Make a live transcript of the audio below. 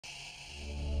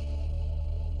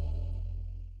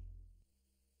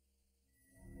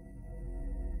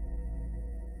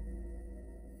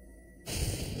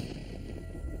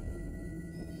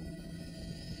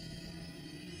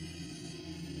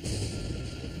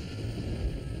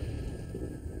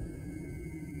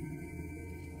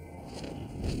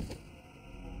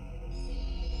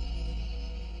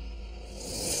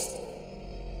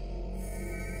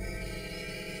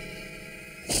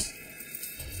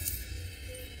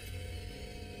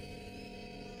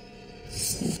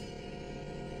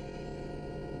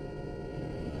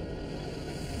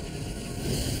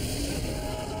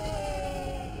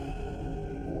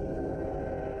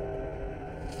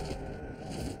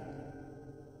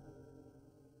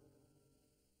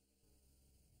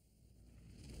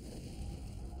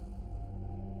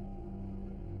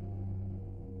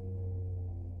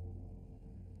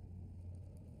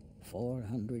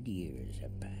"400 years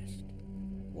have passed.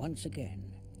 Once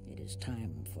again, it is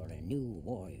time for a new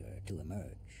warrior to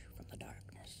emerge from the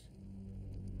darkness.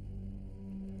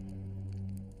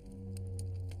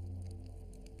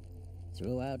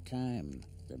 Throughout time,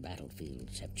 the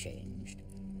battlefields have changed,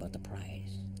 but the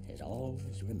prize has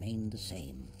always remained the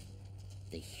same: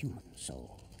 the human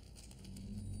soul.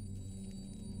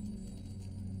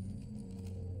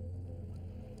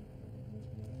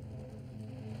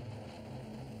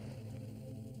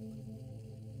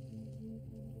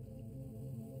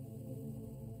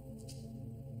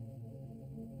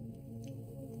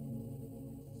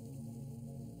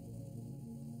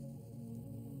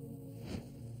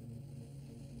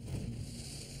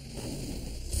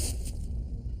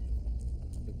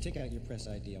 Take out your press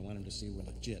ID. I want him to see we're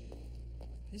legit.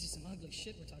 This is some ugly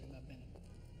shit we're talking about, Bennett.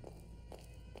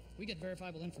 We get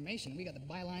verifiable information, and we got the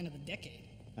byline of the decade.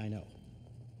 I know.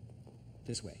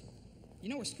 This way. You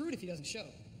know we're screwed if he doesn't show.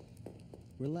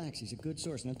 Relax. He's a good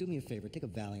source. Now do me a favor. Take a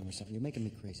Valium or something. You're making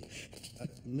me crazy.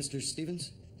 Mr.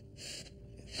 Stevens?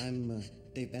 I'm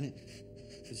Dave Bennett.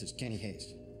 This is Kenny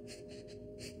Hayes.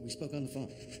 We spoke on the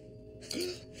phone.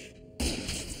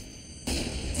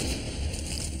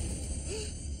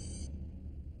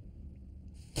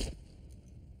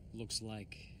 Looks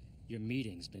like your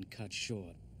meeting's been cut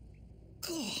short.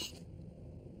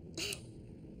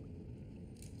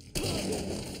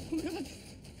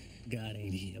 God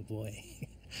ain't here, boy.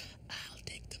 I'll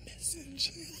take the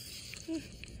message.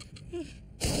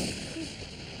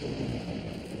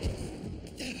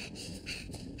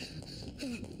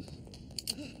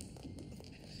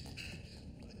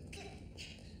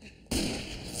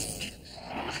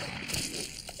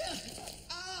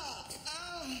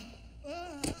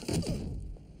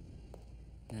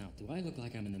 Now, do I look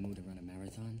like I'm in the mood to run a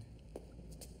marathon?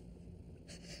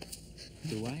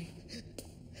 Do I?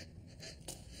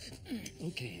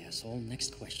 Okay, asshole,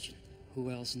 next question. Who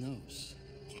else knows?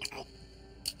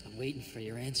 I'm waiting for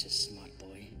your answers, smart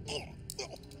boy.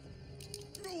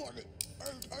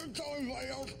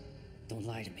 Don't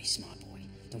lie to me, smart boy.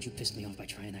 Don't you piss me off by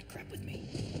trying that crap with me.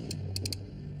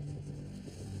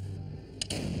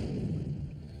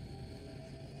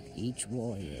 Each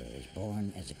warrior is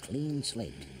born as a clean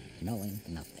slate, knowing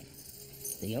nothing.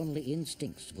 The only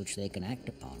instincts which they can act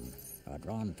upon are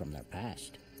drawn from their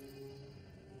past.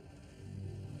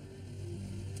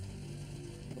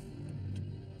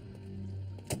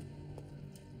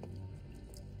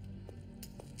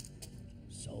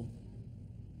 So?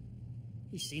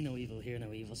 You see no evil, hear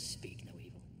no evil, speak no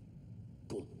evil.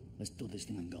 Good. Let's do this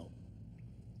thing and go.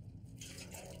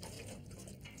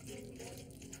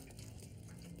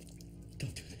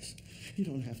 Don't do this. You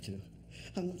don't have to.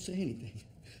 I won't say anything.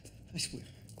 I swear.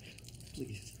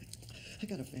 Please. I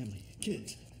got a family,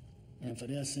 kids. And for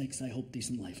their sakes, I hope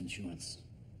decent life insurance.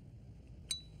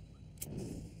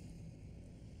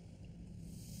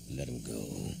 Let him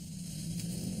go.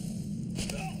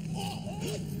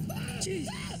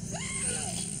 Jesus!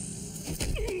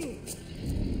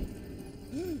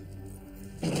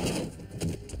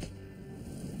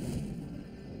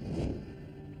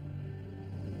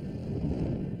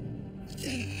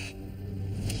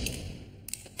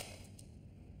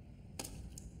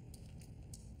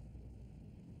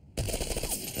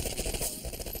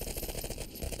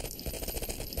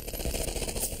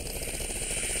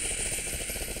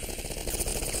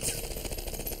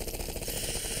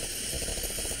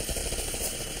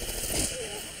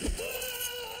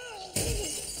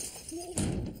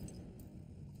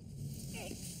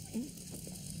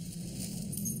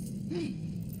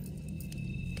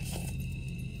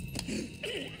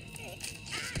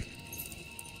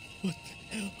 What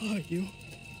the hell are you?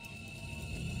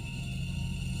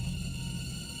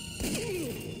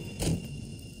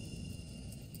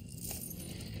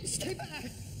 Stay back!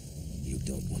 You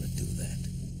don't want to do that.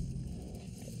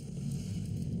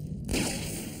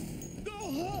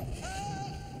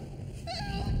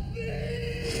 Help me!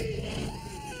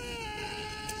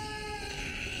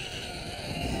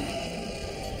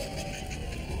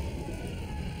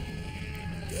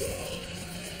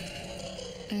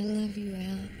 I love you, Al.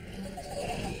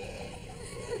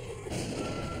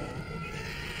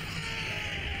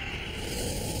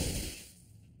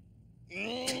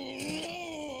 No,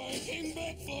 I came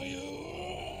back for you.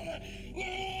 Where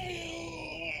are you?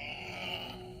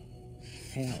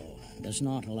 Hell does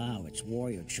not allow its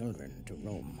warrior children to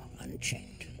roam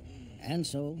unchecked. And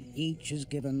so each is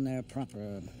given their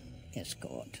proper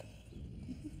escort.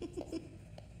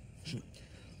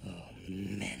 Oh,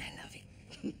 man, I love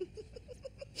it.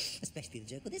 Especially the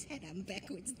jerk with his hat on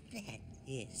backwards. That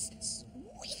is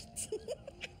sweet.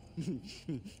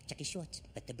 Check his shorts,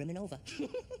 but they're brimming over.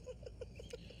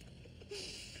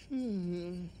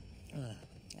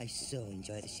 I so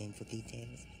enjoy the shameful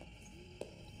details.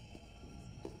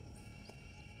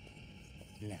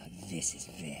 Now this is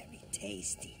very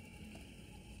tasty.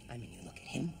 I mean, you look at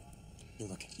him, you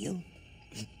look at you.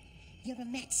 You're a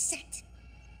match set.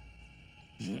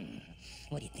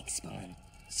 What do you think, Spawn?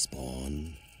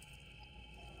 Spawn?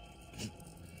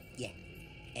 Yeah,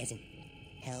 as in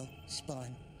hell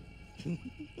spawn.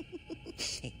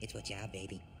 Hey, it's what you are,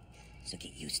 baby. So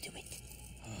get used to it.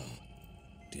 Oh,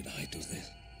 did I do this?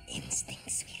 Instinct,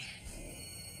 sweetheart.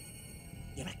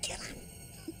 You're a killer.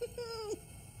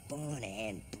 Born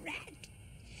and bred.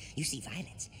 You see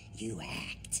violence, you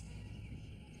act.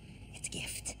 It's a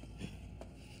gift.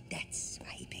 That's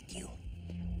why he picked you.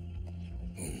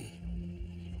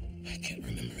 I can't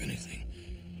remember anything.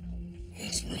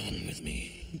 What's wrong with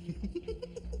me?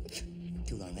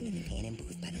 Too long under the cannon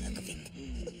booth by the look of it.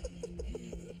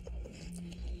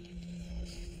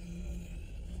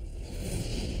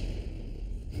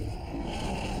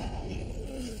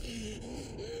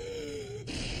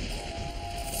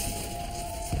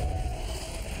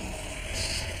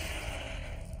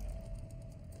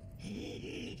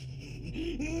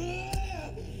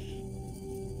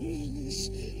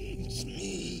 It's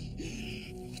me.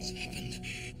 What's happened?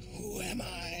 Who am I?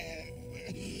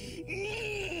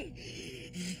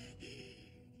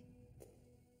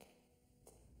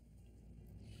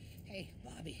 Hey,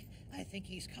 Bobby, I think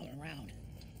he's coming around.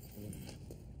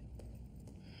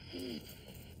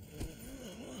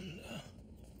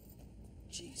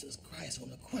 Jesus Christ on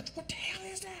the crutch. What the hell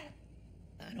is that?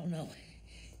 I don't know,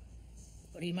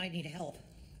 but he might need help.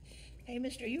 Hey,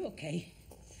 mister, you okay?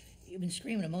 You've been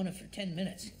screaming and moaning for 10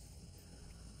 minutes.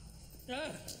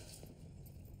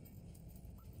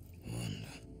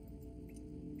 Wanda.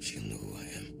 She'll know who I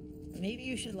am. Maybe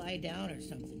you should lie down or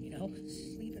something, you know?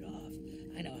 Sleep it off.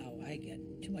 I know how I get.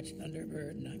 Too much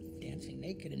Thunderbird and I'm dancing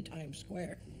naked in Times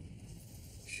Square.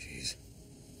 She's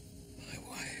my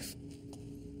wife.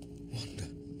 Wanda.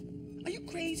 Are you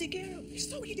crazy, girl?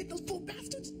 So he did those poor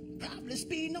bastards? Probably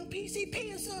speeding on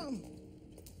PCP or something.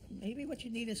 Maybe what you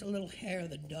need is a little hair of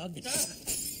the dog. Get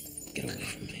away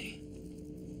from me.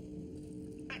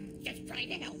 I'm just trying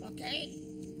to help, okay?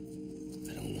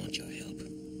 I don't want your help.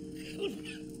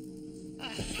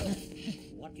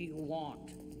 What do you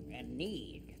want and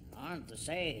need aren't the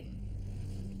same.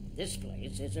 This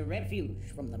place is a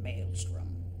refuge from the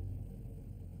maelstrom.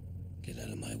 Get out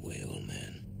of my way, old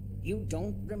man. You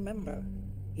don't remember.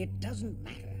 It doesn't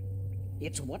matter.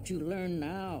 It's what you learn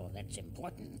now that's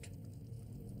important.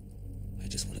 I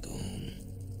just want to go home.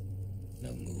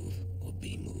 Not move or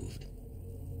be moved.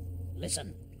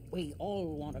 Listen, we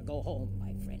all want to go home,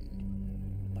 my friend.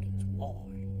 But it's war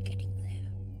getting there.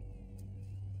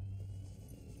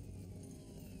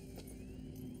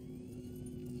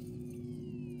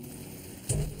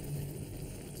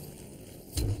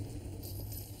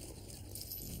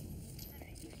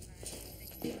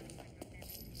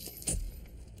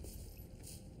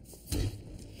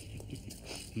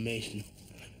 Mason,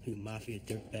 you mafia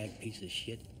dirtbag piece of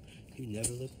shit. You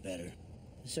never looked better.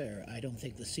 Sir, I don't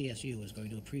think the CSU is going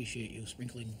to appreciate you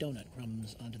sprinkling donut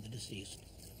crumbs onto the deceased.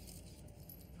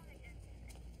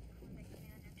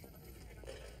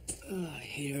 Oh, I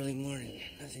hate early morning.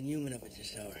 Nothing human up at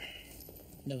this hour.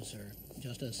 No, sir.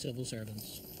 Just as civil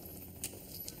servants.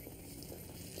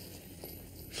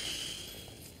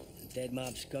 Dead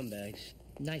mob scumbags.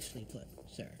 Nicely put,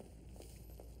 sir.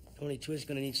 Tony Twist's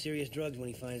gonna need serious drugs when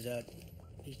he finds out.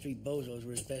 These three bozos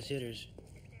were his best hitters.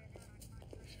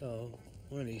 So,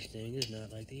 one of these things is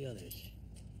not like the others.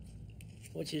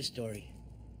 What's his story?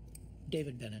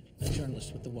 David Bennett, a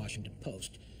journalist with the Washington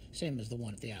Post. Same as the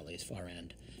one at the alley's far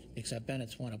end. Except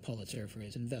Bennett's won a Pulitzer for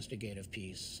his investigative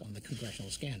piece on the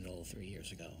congressional scandal 3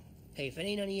 years ago. Hey, if it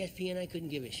ain't on ESPN, I couldn't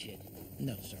give a shit.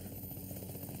 No, sir.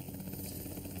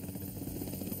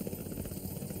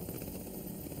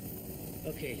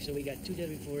 Okay, so we got 2 dead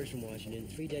reporters from Washington,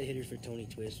 3 dead hitters for Tony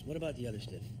Twist. What about the other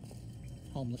stiff?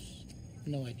 Homeless.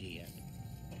 No ID yet.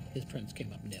 His prints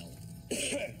came up nil.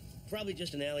 Probably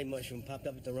just an alley mushroom popped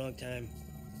up at the wrong time.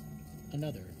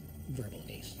 Another verbal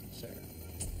ace, sir.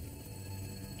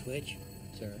 Twitch?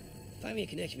 Sir. Find me a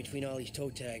connection between all these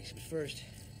toe tags. But first,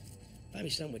 find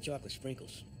me something with chocolate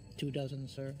sprinkles. 2 dozen,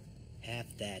 sir?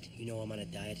 Half that. You know I'm on a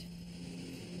diet.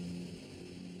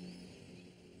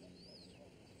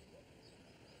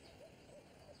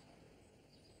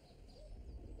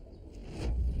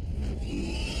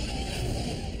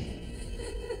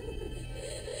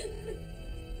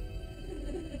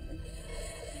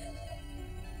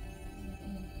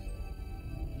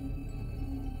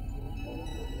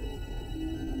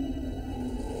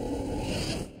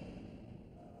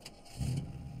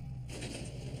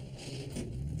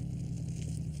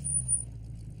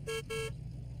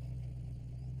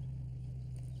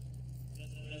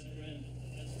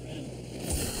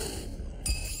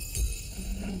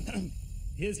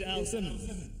 Here's to Al Simmons,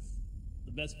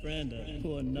 the best friend a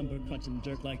poor number-crunching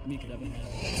jerk like me could ever have.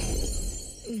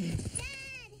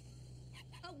 Dad!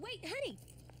 Oh, wait, honey!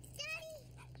 Daddy!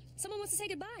 Someone wants to say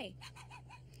goodbye.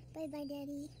 Bye-bye,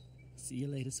 Daddy. See you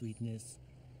later, sweetness.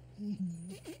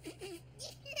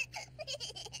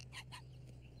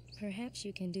 Perhaps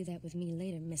you can do that with me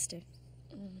later, mister.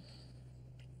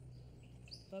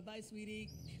 Bye-bye, sweetie.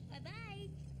 Bye-bye.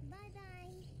 Bye-bye.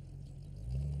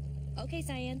 Okay,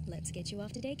 Cyan, let's get you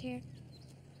off to daycare.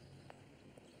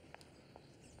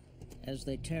 As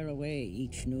they tear away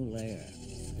each new layer,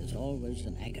 there's always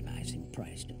an agonizing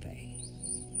price to pay.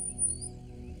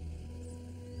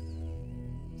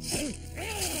 How long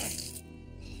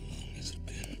has it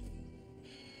been?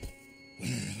 Where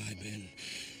have I been?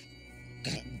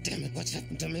 God damn it, what's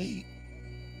happened to me?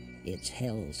 It's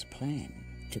Hell's plan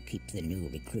to keep the new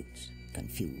recruits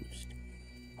confused,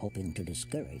 hoping to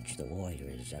discourage the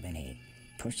warriors of any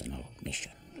personal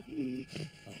mission. Oh,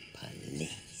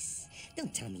 police.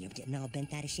 Don't tell me you're getting all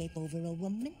bent out of shape over a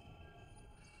woman.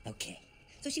 Okay,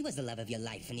 so she was the love of your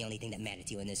life and the only thing that mattered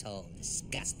to you in this whole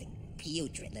disgusting,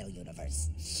 putrid little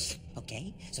universe.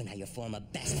 Okay, so now your former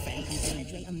best friend,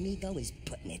 Padre Amigo, is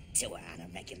putting it to her on a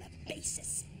regular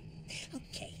basis.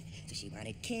 Okay, so she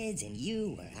wanted kids and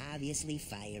you were obviously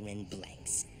firing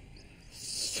blanks.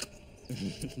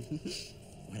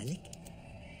 Want a lick?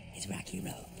 It's Rocky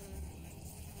Road.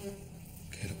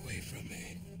 Get away from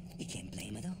me. You can't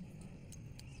blame her, though.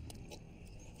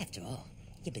 After all,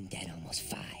 you've been dead almost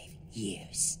 5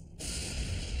 years.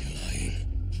 You're lying.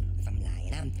 If I'm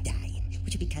lying, I'm dying,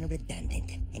 which would be kind of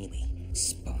redundant. Anyway,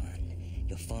 Spawn,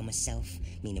 your former self,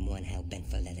 meaning one hell-bent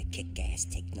for leather kick-ass,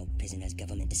 take no prisoners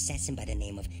government assassin by the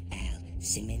name of Al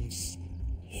Simmons,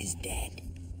 is dead.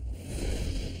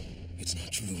 It's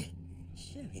not true.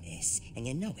 Sure it is, and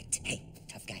you know it. Hey,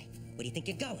 tough guy, where do you think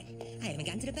you're going? I haven't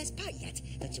gotten to the best part yet.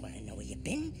 Don't you want to know where you've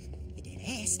been? You didn't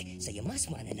ask, so you must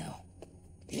want to know.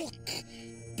 Look,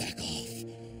 back off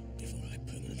before I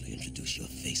permanently introduce your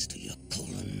face to your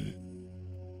colon.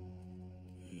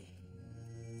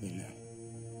 You know,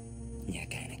 you're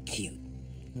kind of cute.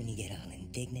 When you get all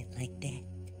indignant like that,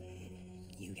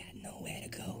 you got nowhere to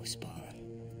go, Spawn.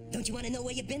 Don't you want to know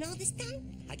where you've been all this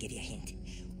time? I'll give you a hint.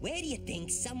 Where do you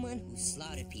think someone who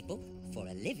slaughtered people for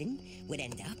a living would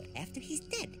end up after he's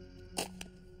dead?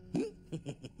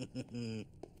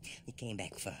 You came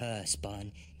back for her,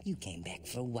 Spawn. You came back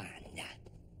for Wanda.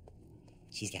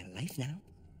 She's got a life now.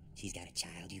 She's got a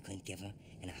child you couldn't give her,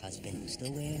 and a husband who's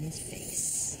still wearing his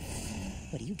face.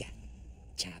 What do you got,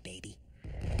 child baby?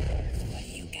 What do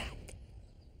you got?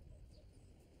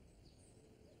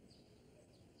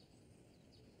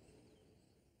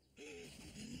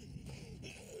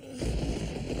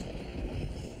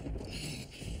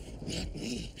 Not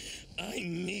me.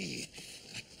 I'm me.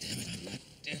 God damn it, I'm not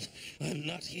dead. I'm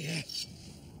not here.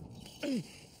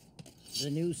 The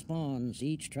new spawns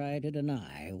each try to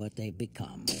deny what they've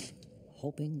become,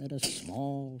 hoping that a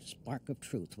small spark of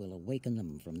truth will awaken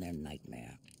them from their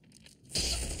nightmare.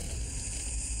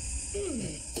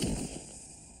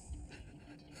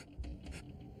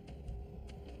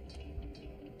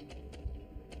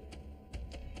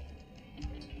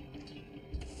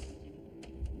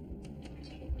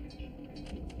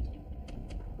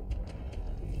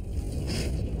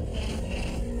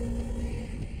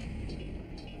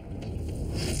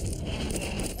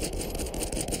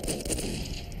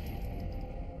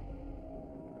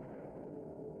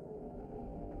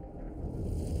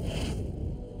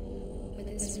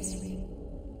 With this ring,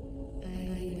 I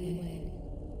wed.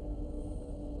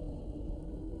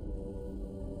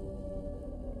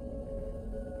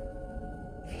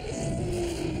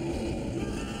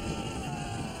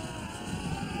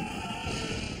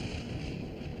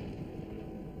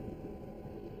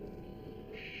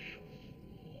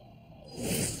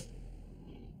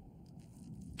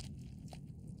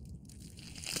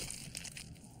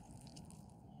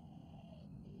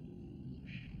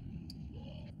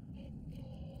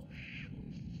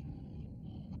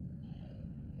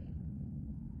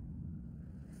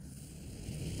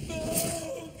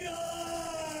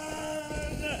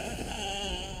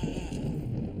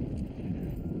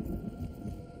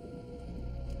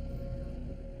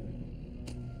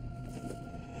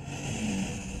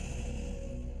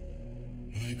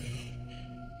 My God.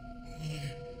 Why?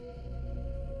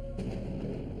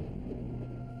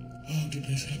 How did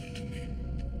this happen to me?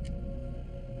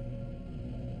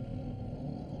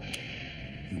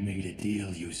 You made a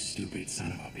deal, you stupid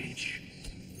son of a bitch.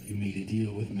 You made a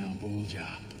deal with Malbolgia.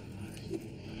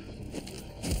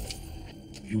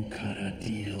 You cut a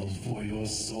deal for your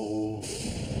soul.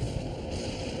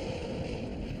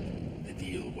 The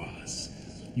deal was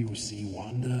You see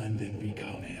Wanda and then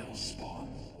become Hellspawn,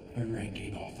 a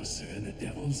ranking officer in the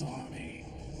Devil's Army.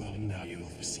 Well, now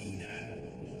you've seen her.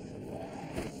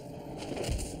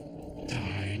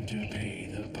 Time to pay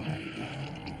the piper.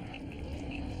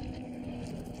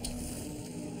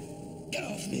 Get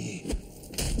off me!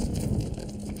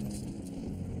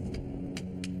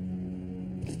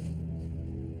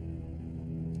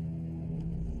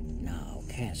 Now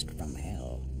cast from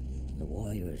hell, the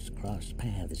warriors cross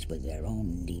paths with their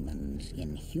own demons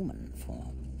in human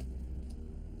form.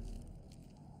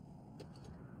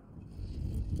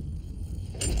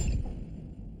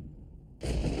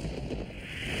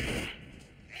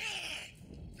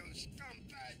 You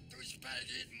scumbag,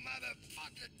 douchebag-eating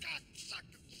motherfucking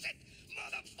cocksucker, sick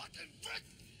motherfucking prick!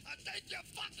 I'll take your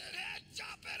fucking head,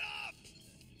 chop it off!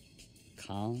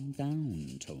 Calm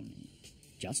down, Tony.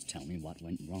 Just tell me what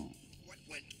went wrong. What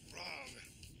went wrong?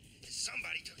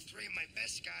 Somebody took 3 of my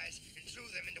best guys and threw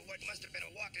them into what must have been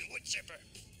a walking wood chipper.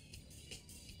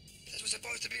 This was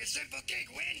supposed to be a simple gig,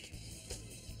 Win.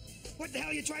 What the hell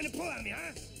are you trying to pull on me,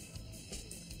 huh?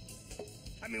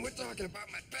 I mean, we're talking about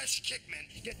my best kickmen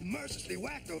getting mercilessly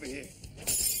whacked over here.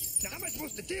 Now, how am I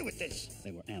supposed to deal with this?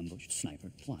 They were ambushed, sniped.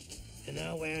 What? And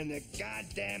now wearing their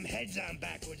goddamn heads on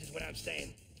backwards is what I'm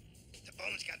saying. The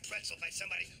bones got pretzeled by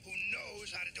somebody who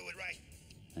knows how to do it right.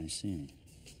 I see.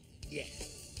 Yeah,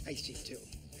 I see too.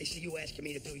 I see you asking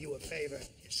me to do you a favor,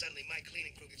 and suddenly my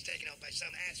cleaning crew gets taken out by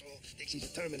some asshole who thinks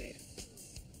he's a Terminator.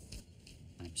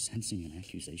 I'm sensing an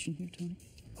accusation here, Tony.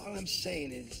 All I'm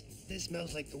saying is, this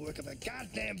smells like the work of a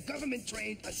goddamn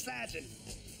government-trained assassin.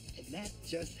 And that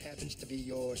just happens to be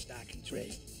your stock and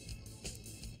trade.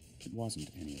 It wasn't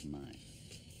any of mine.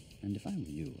 And if I were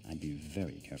you, I'd be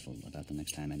very careful about the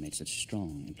next time I made such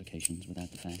strong implications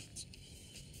without the facts.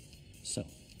 So,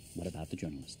 what about the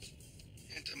journalists?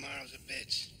 And tomorrow's a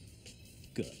bitch.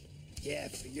 Good. Yeah,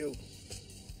 for you.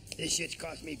 This shit's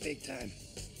cost me big time.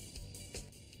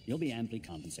 You'll be amply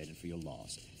compensated for your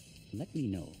loss. Let me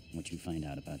know what you find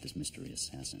out about this mystery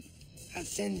assassin. I'll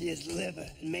send you his liver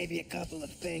and maybe a couple of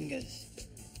fingers.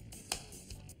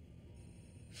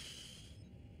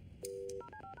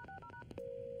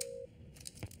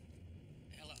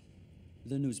 Hello.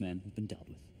 The newsman has been dealt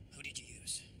with. Who did you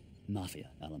use? Mafia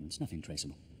elements, nothing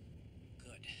traceable.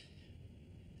 Good.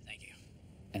 Thank you.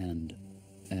 And,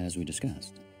 as we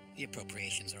discussed, The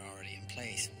appropriations are already in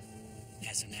place.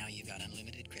 As of now, you've got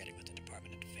unlimited credit with the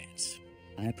Department of Defense.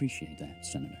 I appreciate that,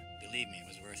 Senator. Believe me, it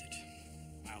was worth it.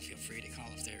 I'll feel free to call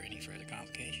if there are any further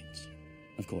complications.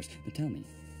 Of course, but tell me,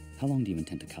 how long do you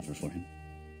intend to cover for him?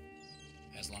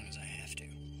 As long as I have to.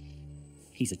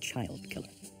 He's a child killer.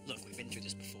 Look, we've been through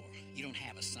this before. You don't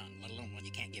have a son, let alone one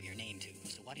you can't give your name to.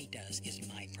 So what he does is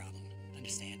my problem.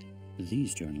 Understand?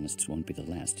 These journalists won't be the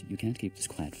last. You can't keep this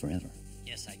quiet forever.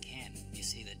 Yes, I can. You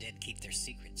see, the dead keep their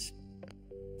secrets.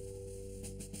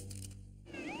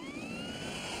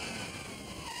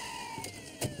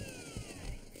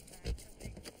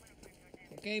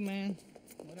 Okay, man.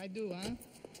 What I do, huh?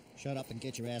 Shut up and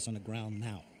get your ass on the ground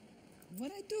now.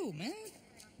 What I do, man?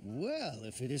 Well,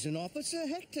 if it isn't Officer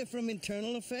Hector from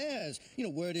Internal Affairs. You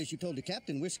know, word is you told the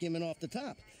captain we're skimming off the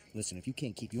top. Listen, if you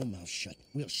can't keep your mouth shut,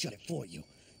 we'll shut it for you.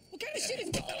 What kind of shit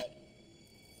is...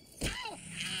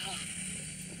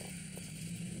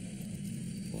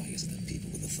 Why is it that people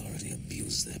with authority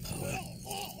abuse their power?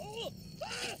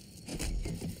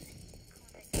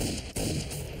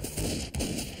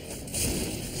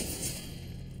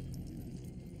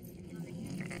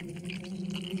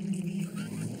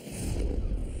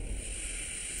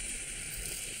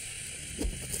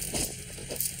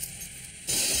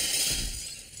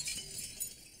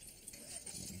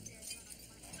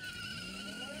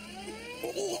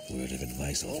 Word of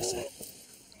advice, officer.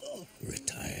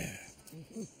 Retire.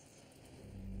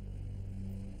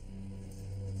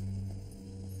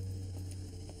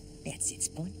 That's it,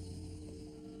 Spawn.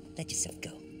 Let yourself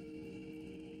go.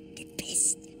 Get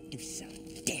pissed. Do some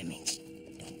damage.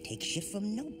 Don't take shit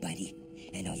from nobody.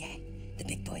 And oh yeah, the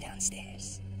big boy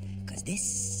downstairs. Cause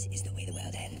this is the way the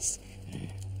world ends.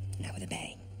 Not with a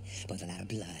bang. But with a lot of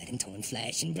blood and torn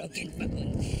flesh and broken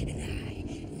bones. And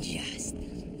I just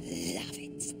love it.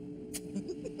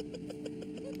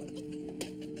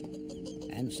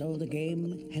 And so the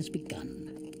game has begun.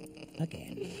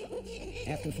 Again.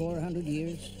 After 400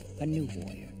 years, a new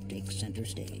warrior takes center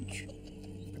stage,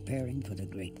 preparing for the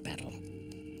great battle.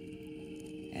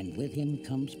 And with him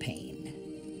comes pain,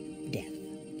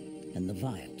 death, and the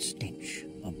vile stench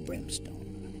of brimstone.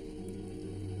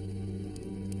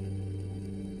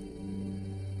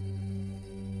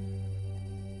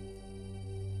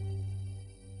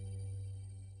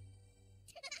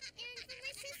 And for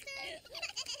my sister.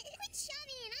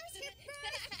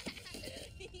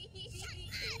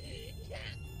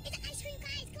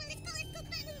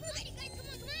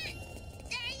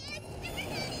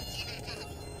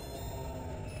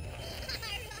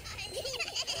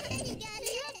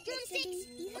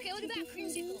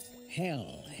 Cruisy.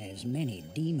 Hell has many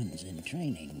demons in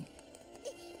training.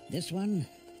 This one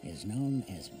is known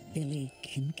as Billy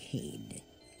Kincaid.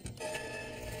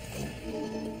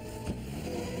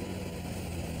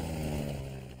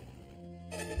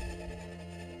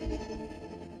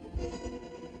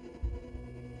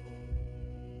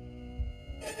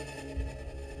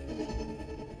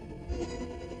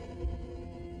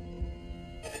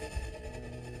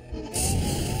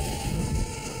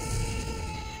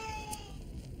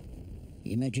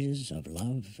 Images of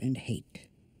love and hate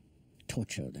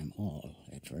torture them all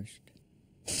at first.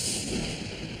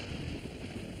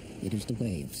 It is the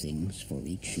way of things for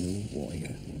each new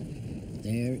warrior.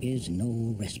 There is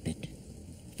no respite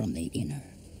from the inner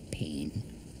pain.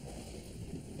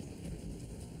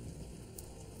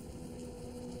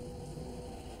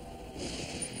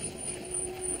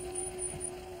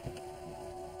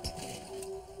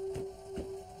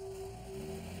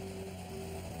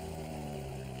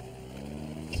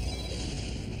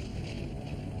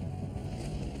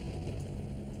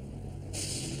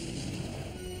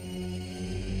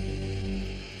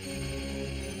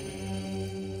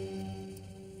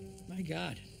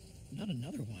 God, not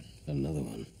another one. Another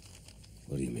one?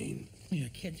 What do you mean? Yeah,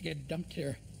 kids get dumped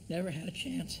here. Never had a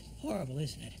chance. Horrible,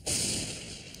 isn't it?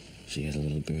 She has a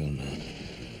little girl now.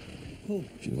 Who?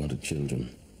 She wanted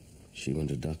children. She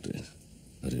wanted doctors.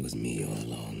 But it was me all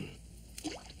along.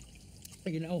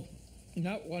 You know,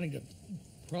 not wanting to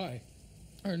pry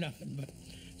or nothing, but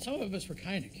some of us were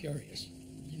kind of curious.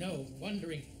 You know,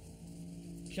 wondering,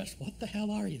 just what the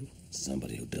hell are you?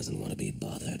 Somebody who doesn't want to be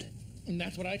bothered. And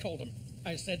that's what I told him.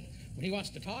 I said, when he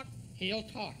wants to talk, he'll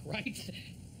talk, right?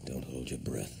 Don't hold your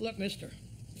breath. Look, mister,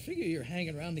 figure you're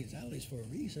hanging around these alleys for a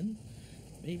reason.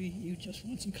 Maybe you just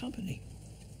want some company.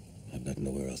 I've got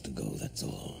nowhere else to go, that's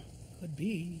all. Could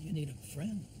be you need a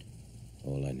friend.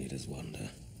 All I need is wonder.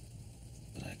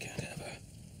 But I can't have her.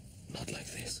 Not like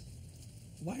this.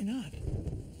 Why not?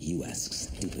 You ask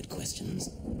stupid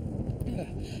questions. Yeah,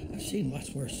 I've seen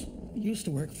lots worse. Used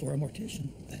to work for a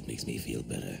mortician. That makes me feel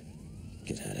better.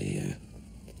 Get out of here.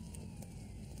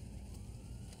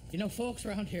 You know, folks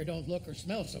around here don't look or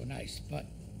smell so nice, but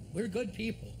we're good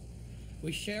people.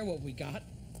 We share what we got.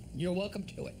 You're welcome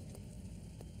to it.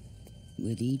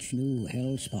 With each new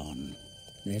hell spawn,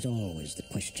 there's always the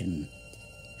question,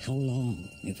 how long,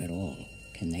 if at all,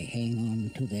 can they hang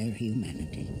on to their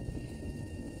humanity?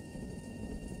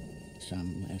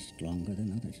 Some last longer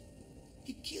than others.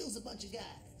 He kills a bunch of guys,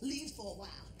 leaves for a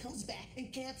while, comes back,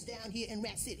 and camps down here in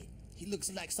Rat City. He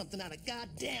looks like something out of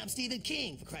goddamn Stephen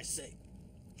King, for Christ's sake.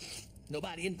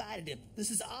 Nobody invited him. This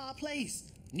is our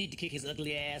place. Need to kick his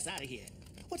ugly ass out of here.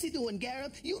 What's he doing,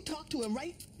 Garib? You talked to him,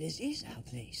 right? This is our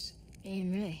place.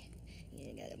 Damn right.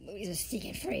 He's a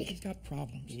stinking freak. He's got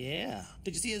problems. Yeah.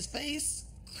 Did you see his face?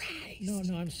 Christ. No,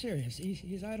 I'm serious.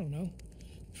 He's I don't know,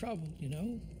 trouble, you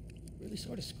know? Really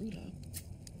sort of screwed up.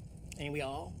 Ain't we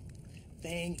all?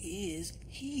 Thing is,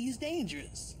 he's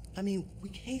dangerous. I mean, we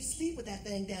can't sleep with that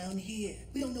thing down here.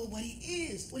 We don't know what he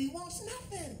is, what he wants,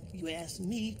 nothing. You ask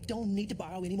me, don't need to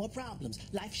borrow any more problems.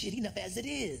 Life's shitty enough as it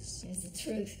is. That's the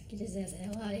truth. Get his ass the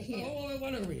hell out of here. Oh,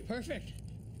 whatever. Perfect.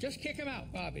 Just kick him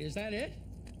out, Bobby. Is that it?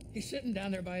 He's sitting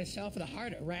down there by himself in the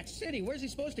heart of Rat City. Where's he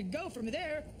supposed to go from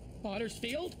there? Potter's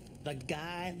Field? The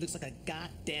guy looks like a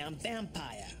goddamn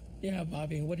vampire. Yeah,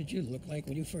 Bobby, what did you look like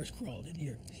when you first crawled in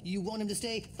here? You want him to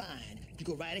stay? Fine. You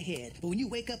go right ahead. But when you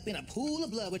wake up in a pool of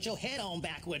blood with your head on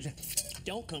backwards,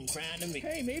 don't come crying to me.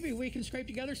 Hey, maybe we can scrape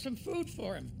together some food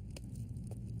for him.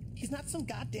 He's not some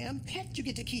goddamn pet you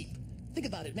get to keep. Think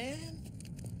about it, man.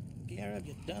 Garib,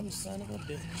 you dumb son of a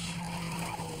bitch.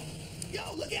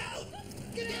 Yo, look out!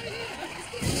 Get out of here!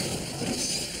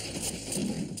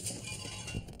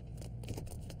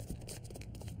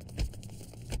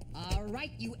 All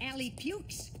right, you alley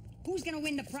pukes. Who's gonna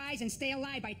win the prize and stay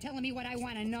alive by telling me what I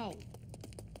want to know?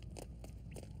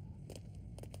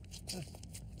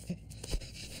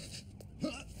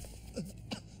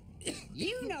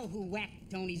 You know who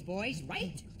whacked Tony's boys,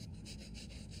 right?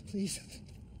 Please.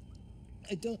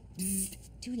 I don't...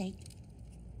 Too late.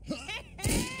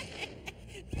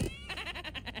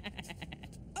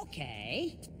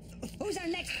 Okay. Who's our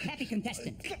next happy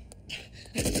contestant?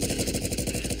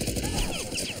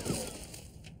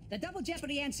 The double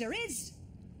jeopardy answer is...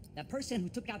 the person who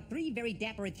took out 3 very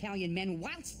dapper Italian men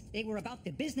whilst they were about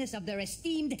the business of their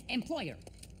esteemed employer.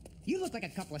 You look like a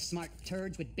couple of smart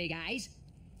turds with big eyes.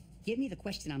 Give me the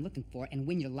question I'm looking for and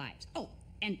win your lives. Oh,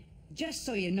 and just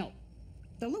so you know,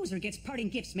 the loser gets parting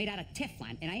gifts made out of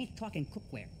Teflon, and I ain't talking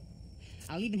cookware.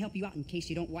 I'll even help you out in case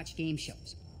you don't watch game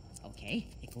shows. Okay,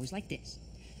 it goes like this.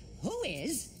 Who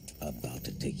is... about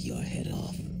to take your head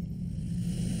off?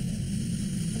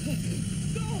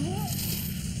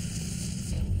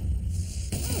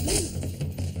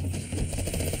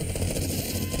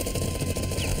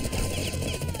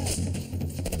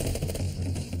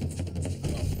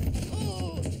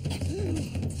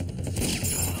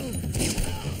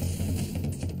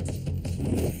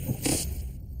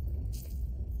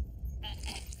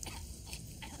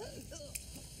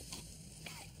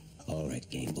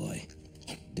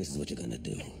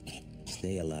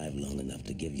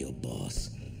 to give your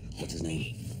boss, what's his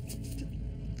name?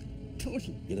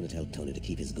 Tony. You're gonna tell Tony to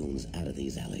keep his goons out of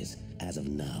these alleys. As of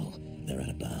now, they're out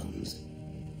of bounds.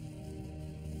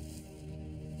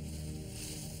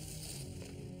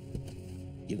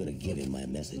 You're gonna give him my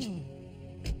message.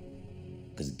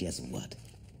 Because guess what?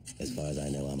 As far as I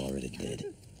know, I'm already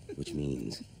dead. Which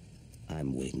means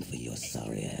I'm waiting for your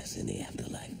sorry ass in the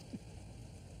afterlife.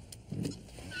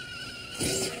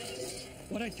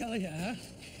 What'd I tell you, huh?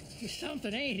 He's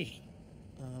something, ain't he?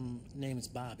 Name's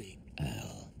Bobby.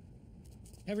 Al.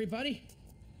 Everybody,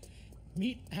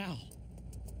 meet Al.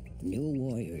 New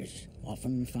warriors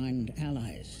often find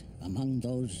allies among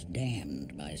those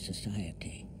damned by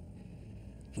society.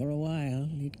 For a while,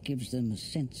 it gives them a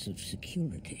sense of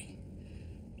security.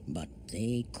 But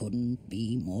they couldn't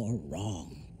be more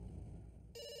wrong.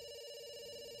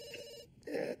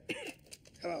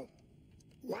 Hello.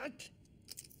 What?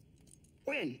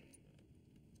 When?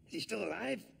 Is he still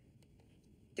alive?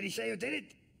 Did he say who did it?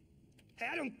 Hey,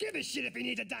 I don't give a shit if he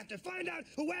needs a doctor. Find out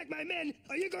who whacked my men,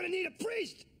 or you're gonna need a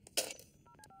priest!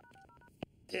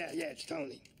 Yeah, it's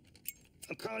Tony.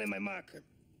 I'm calling in my marker.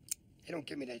 Hey, don't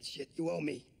give me that shit. You owe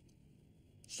me.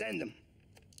 Send him.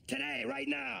 Today, right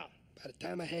now. By the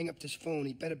time I hang up this phone,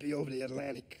 he better be over the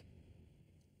Atlantic.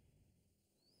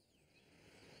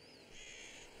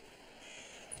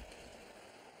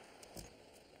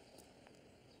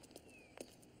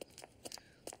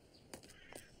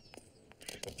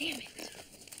 Damn it.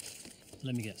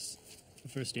 Let me guess. The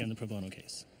first day on the pro bono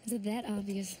case. Is it that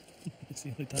obvious? It's the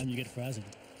only time you get frazzled.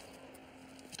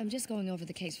 I'm just going over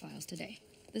the case files today.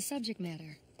 The subject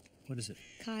matter. What is it?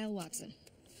 Kyle Watson.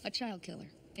 A child killer.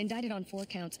 Indicted on 4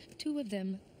 counts. 2 of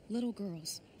them little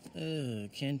girls.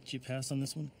 Can't you pass on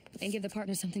this one? And give the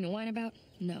partner something to whine about?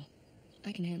 No.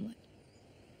 I can handle it.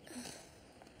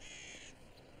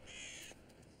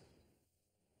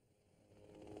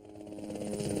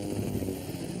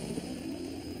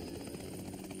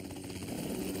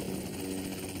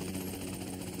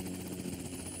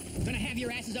 Gonna have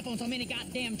your asses up on so many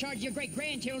goddamn charges your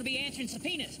great-grandchildren will be answering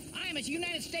subpoenas. I am a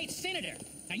United States Senator.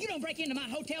 Now, you don't break into my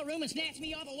hotel room and snatch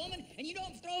me off a woman, and you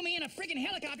don't throw me in a friggin'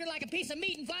 helicopter like a piece of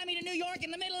meat and fly me to New York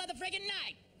in the middle of the friggin'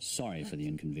 night. Sorry for the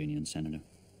inconvenience, Senator.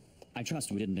 I trust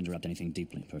we didn't interrupt anything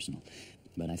deeply personal,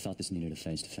 but I thought this needed a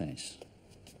face-to-face.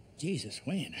 Jesus,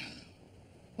 Wayne.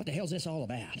 What the hell's this all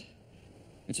about?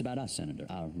 It's about us, Senator,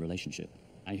 our relationship.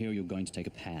 I hear you're going to take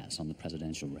a pass on the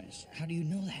presidential race. How do you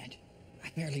know that? I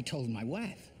barely told my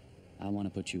wife. I want to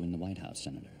put you in the White House,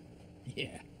 Senator.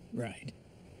 Yeah, right.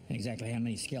 Exactly how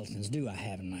many skeletons do I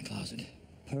have in my closet?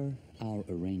 Per our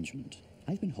arrangement,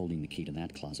 I've been holding the key to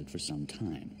that closet for some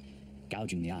time,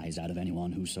 gouging the eyes out of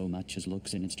anyone who so much as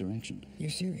looks in its direction. You're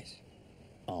serious?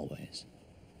 Always.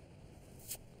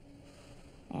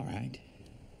 All right.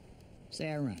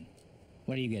 Say I run.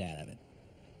 What do you get out of it?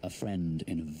 A friend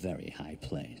in a very high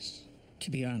place.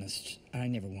 To be honest, I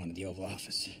never wanted the Oval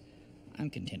Office. I'm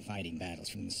content fighting battles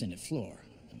from the Senate floor.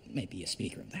 Maybe a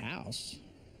Speaker of the House.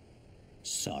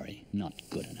 Sorry, not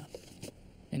good enough.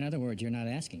 In other words, you're not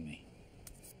asking me.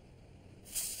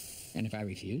 And if I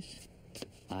refuse?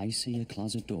 I see a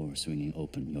closet door swinging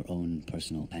open, your own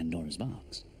personal Pandora's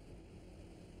box.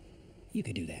 You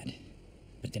could do that.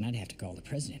 But then I'd have to call the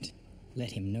president.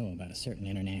 Let him know about a certain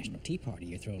international tea party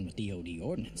you're throwing with DOD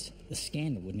ordnance. The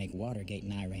scandal would make Watergate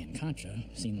and Iran-Contra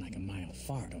seem like a mild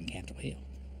fart on Capitol Hill.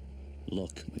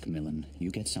 Look, Macmillan, you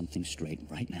get something straight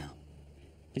right now.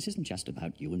 This isn't just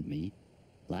about you and me.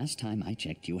 Last time I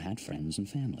checked, you had friends and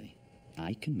family.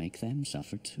 I can make them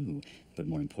suffer too. But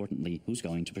more importantly, who's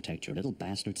going to protect your little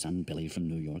bastard son Billy from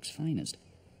New York's finest?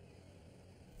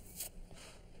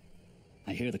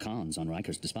 I hear the cons on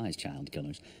Riker's despised child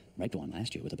killers. Raped one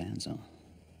last year with a bandsaw.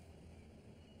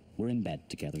 We're in bed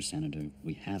together, Senator.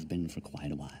 We have been for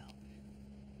quite a while.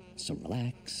 So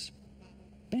relax,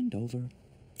 bend over,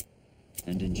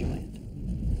 and enjoy it.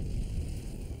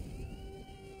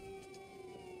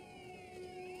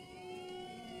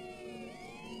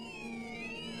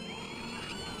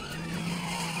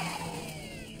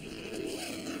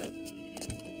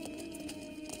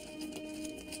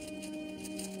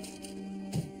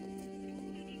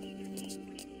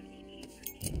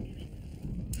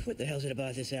 What the hell's it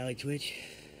about this alley, Twitch?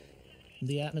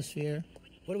 The atmosphere.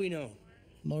 What do we know?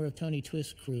 More of Tony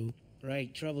Twist's crew.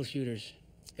 Right, troubleshooters.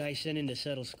 Guys sent in to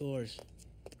settle scores.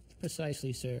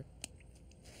 Precisely, sir.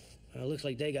 Looks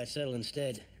like they got settled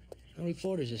instead. No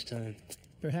reporters this time.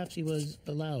 Perhaps he was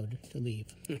allowed to leave.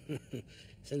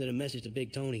 Sending a message to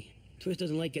Big Tony. Twist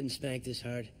doesn't like getting spanked this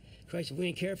hard. Christ, if we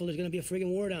ain't careful, there's gonna be a friggin'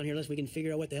 war down here unless we can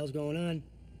figure out what the hell's going on.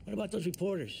 What about those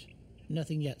reporters?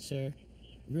 Nothing yet, sir.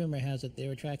 Rumor has it they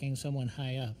were tracking someone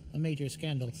high up, a major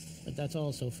scandal, but that's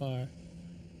all so far.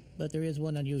 But there is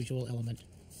one unusual element.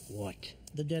 What?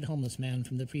 The dead homeless man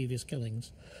from the previous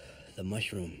killings. The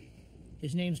mushroom.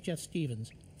 His name's Jeff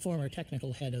Stevens, former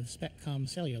technical head of Speccom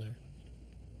Cellular.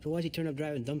 So why's he turn up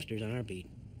driving dumpsters on our beat?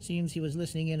 Seems he was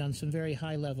listening in on some very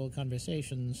high-level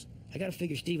conversations. I gotta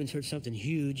figure Stevens heard something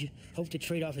huge, hoped to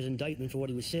trade off his indictment for what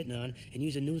he was sitting on, and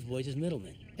use the newsboys as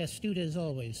middlemen. Astute as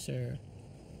always, sir.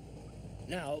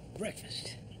 Now,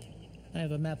 breakfast. I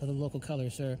have a map of the local color,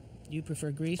 sir. Do you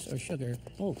prefer grease or sugar?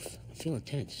 Both. I'm feeling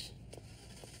tense.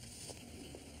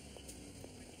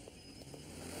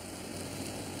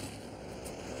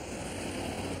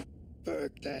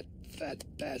 Burke, that fat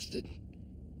bastard.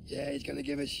 Yeah, he's gonna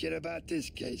give a shit about this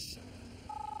case.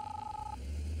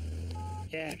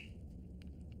 Yeah.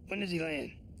 When does he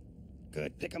land?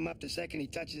 Good. Pick him up the second he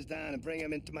touches down and bring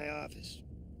him into my office.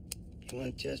 If you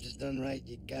want justice done right,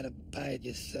 you gotta buy it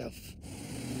yourself.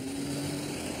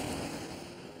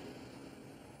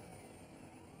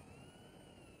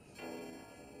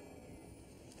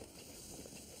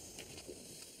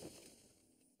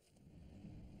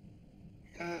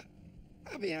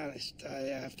 I'll be honest,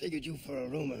 I figured you for a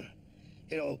rumor.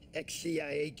 You know,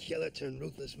 ex-CIA killer turned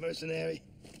ruthless mercenary.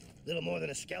 Little more than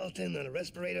a skeleton on a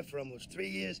respirator for almost 3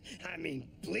 years. I mean,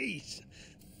 please.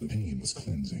 The pain was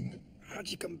cleansing. How'd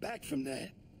you come back from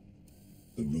that?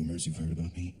 The rumors you've heard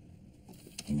about me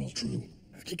are all true.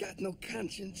 But you got no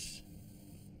conscience.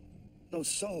 No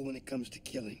soul when it comes to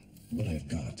killing. What I've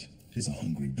got is a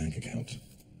hungry bank account.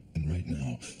 And right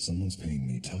now, someone's paying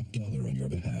me top dollar on your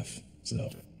behalf. So,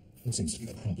 what seems to be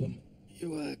the problem?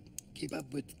 You, keep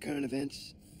up with current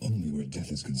events? Only where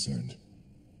death is concerned.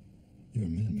 Your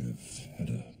men have had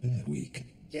a bad week.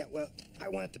 Yeah, well, I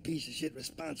want the piece of shit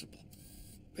responsible.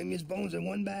 Bring me his bones in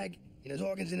one bag and his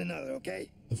organs in another, okay?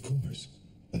 Of course.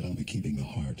 But I'll be keeping the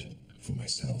heart for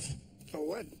myself. For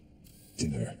what?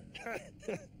 Dinner.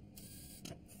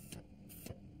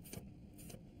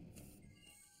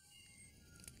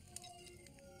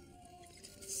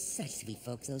 Such sweet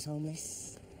folks, those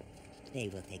homeless. They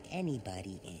will take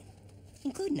anybody in,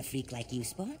 including a freak like you,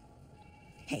 Spot.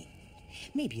 Hey,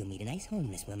 maybe you'll meet a nice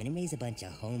homeless woman and raise a bunch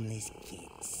of homeless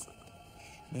kids.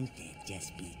 Wouldn't that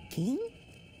just be king?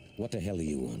 What the hell do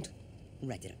you want?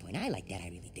 Right to the point. I like that, I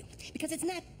really do. Because it's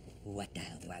not, what the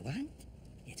hell do I want?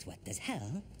 It's what does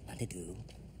hell want to do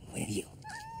with you?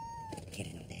 Care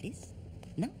to know what that is?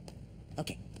 No?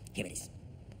 Okay, here it is.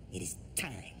 It is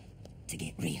time to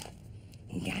get real.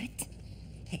 Got it?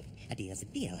 Hey, a deal's a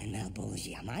deal, and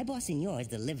Malbolgia, my boss and yours,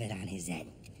 delivered on his end.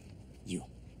 You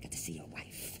got to see your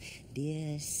wife,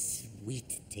 dear,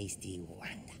 sweet, tasty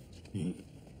Wanda. I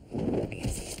gotta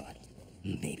say, Spotty,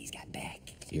 baby's got back.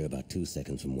 You're about 2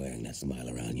 seconds from wearing that smile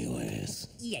around your ass.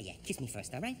 Yeah, kiss me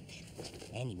first, all right?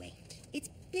 Anyway, it's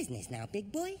business now, big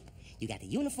boy. You got the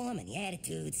uniform and the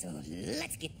attitude, so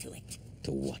let's get to it.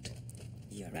 To what?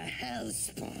 You're a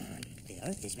hellspawn. The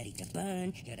earth is ready to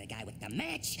burn. You're the guy with the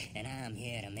match, and I'm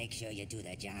here to make sure you do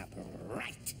the job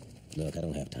right. Look, I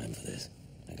don't have time for this.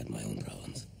 I got my own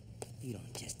problems. You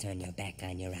don't just turn your back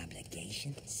on your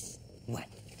obligations. What?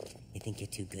 You think you're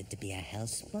too good to be a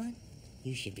hellspawn?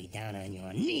 You should be down on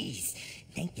your knees,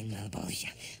 thanking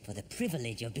Malbolgia for the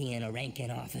privilege of being a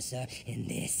ranking officer in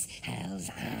this Hell's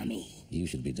Army. You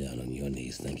should be down on your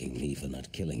knees thanking me for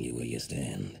not killing you where you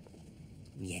stand.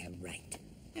 Yeah, right.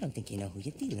 I don't think you know who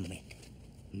you're dealing with.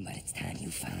 But it's time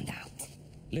you found out.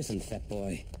 Listen, fat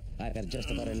boy. I've had just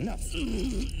about enough.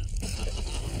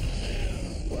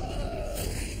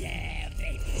 Yeah,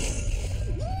 baby.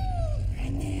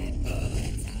 Right there.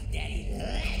 That's how Daddy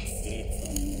likes it.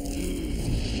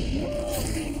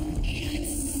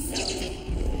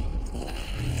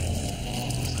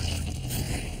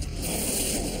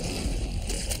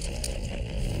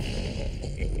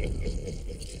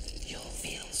 You'll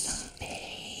feel some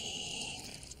pain.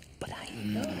 But I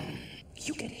know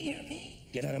you can hear me.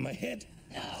 Get out of my head.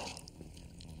 No.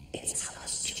 It's how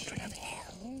us children of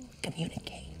hell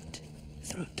communicate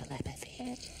through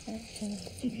telepathy.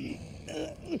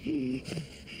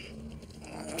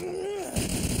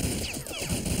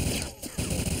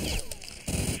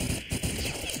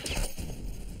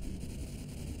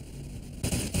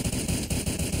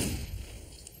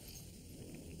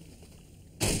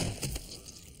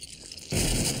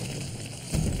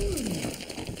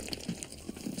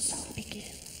 So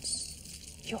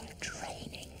begins your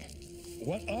training.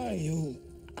 What are you?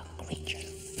 A creature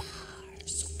far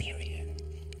superior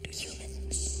to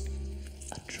humans.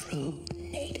 A true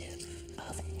native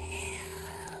of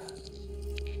hell.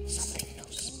 Something no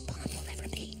spawn will ever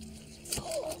be.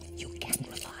 Fool, you can't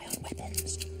rely on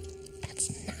weapons. That's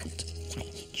not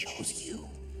right.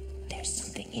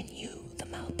 in you the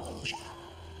malbolgia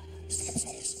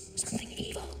senses something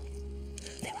evil.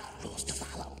 There are rules to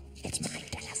follow. It's my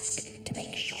task to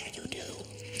make sure you do.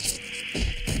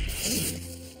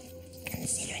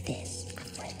 Consider this a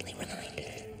friendly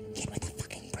reminder. Get with the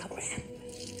fucking program.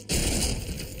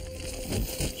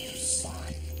 You,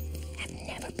 son, have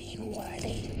never been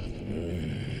worthy.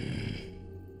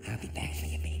 I'll be back for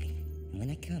you, baby. And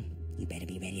when I come, you better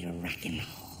be ready to rock and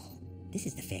roll. This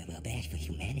is the farewell bash for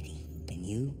humanity. And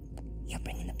you're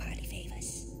bringing the party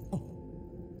favors. Oh,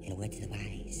 and a word to the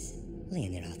wise.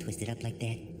 Laying there all twisted up like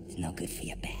that is no good for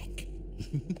your back.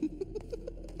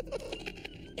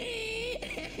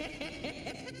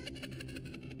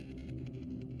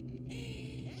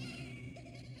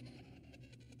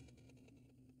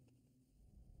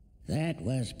 That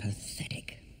was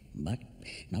pathetic, but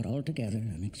not altogether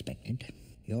unexpected.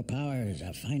 Your powers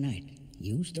are finite.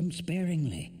 Use them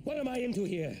sparingly. What am I into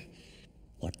here?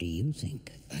 What do you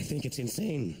think? I think it's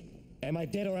insane. Am I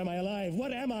dead or am I alive?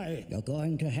 What am I? You're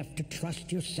going to have to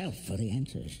trust yourself for the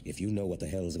answers. If you know what the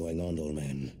hell is going on, old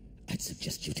man, I'd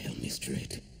suggest you tell me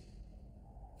straight.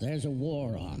 There's a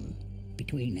war on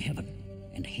between heaven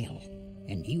and hell,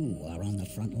 and you are on the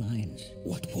front lines.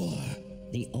 What war?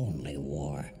 The only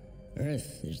war.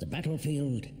 Earth is the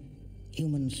battlefield,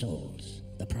 human souls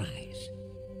the prize.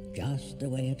 Just the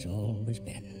way it's always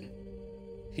been.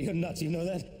 You're nuts, you know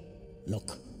that?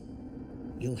 Look,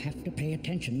 you have to pay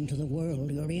attention to the world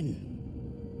you're in.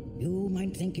 You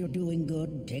might think you're doing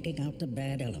good, taking out the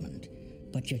bad element,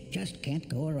 but you just can't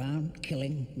go around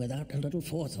killing without a little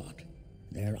forethought.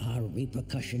 There are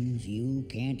repercussions you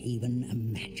can't even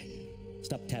imagine.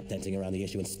 Stop tap dancing around the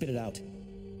issue and spit it out.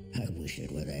 I wish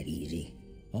it were that easy.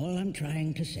 All I'm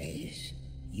trying to say is,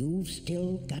 you've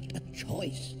still got a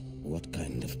choice. What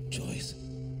kind of choice?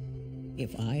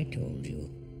 If I told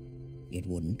you, it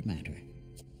wouldn't matter.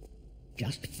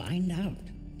 Just find out,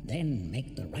 then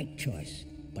make the right choice.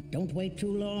 But don't wait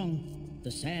too long.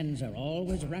 The sands are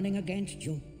always running against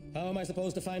you. How am I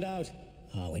supposed to find out?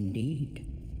 How indeed.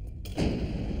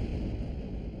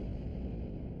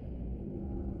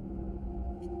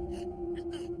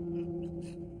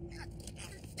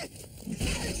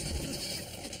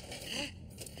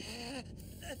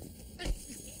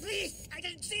 Please, I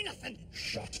didn't see nothing.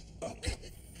 Shut up.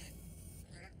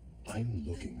 I'm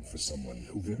looking for someone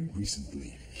who very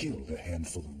recently killed a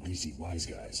handful of greasy wise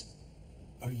guys.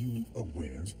 Are you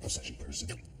aware of such a person?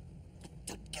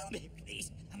 Don't kill me,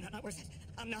 please. I'm not worth it.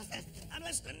 I'm nothing. I'm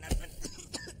less than nothing.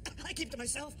 I keep to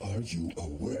myself. Are you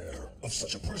aware of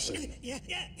such a person? Yeah,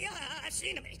 I've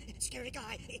seen him. Scary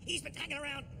guy. He's been hanging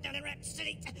around down in Rat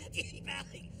City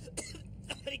Valley.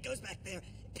 But he goes back there.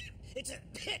 It's a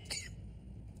pit.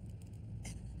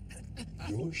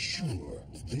 You're sure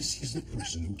this is the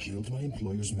person who killed my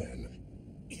employer's men?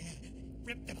 Yeah,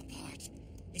 ripped them apart.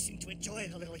 They seem to enjoy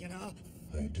it a little, you know.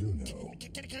 I do know.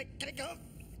 Can I go?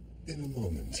 In a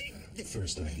moment.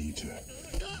 First, I need to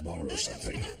borrow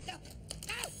something.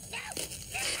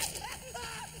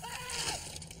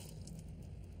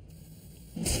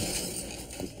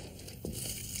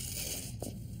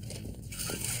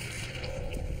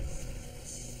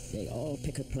 They all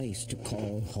pick a place to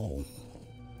call home.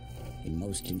 In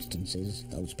most instances,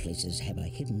 those places have a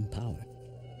hidden power.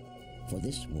 For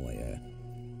this warrior,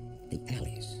 the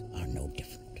alleys are no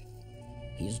different.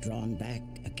 He's drawn back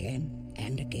again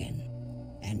and again,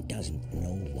 and doesn't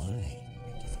know why.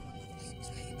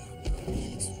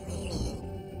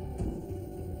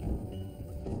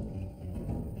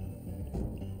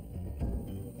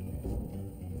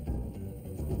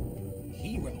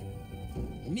 Hero.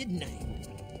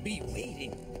 Midnight. Be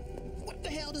waiting. What the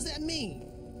hell does that mean?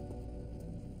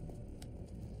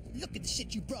 Look at the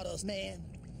shit you brought us, man.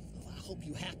 Oh, I hope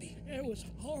you're happy. It was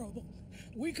horrible.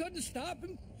 We couldn't stop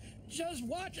him. Just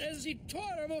watch as he tore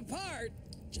him apart.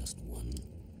 Just one.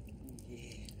 Yeah.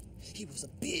 He was a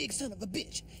big son of a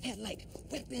bitch. Had, like,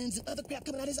 weapons and other crap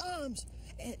coming out his arms.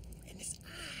 And his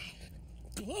eye.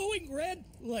 Glowing red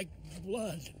like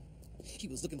blood. He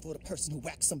was looking for the person who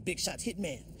whacked some big shot's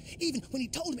hitman. Even when he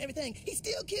told him everything, he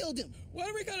still killed him. What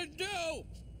are we gonna do?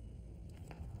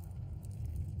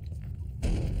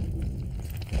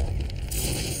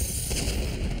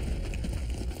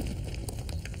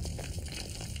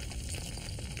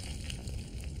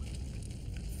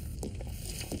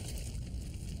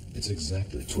 It's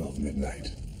exactly 12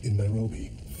 midnight in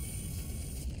Nairobi.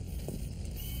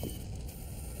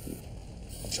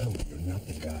 Tell me you're not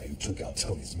the guy who took out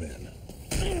Tony's men.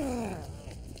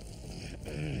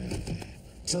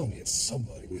 Tell me it's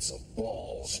somebody with some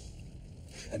balls.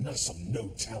 And not some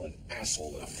no-talent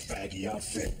asshole in a faggy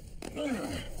outfit.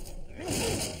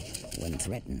 When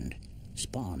threatened,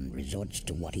 Spawn resorts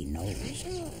to what he knows,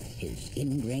 his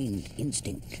ingrained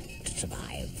instinct to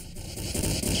survive.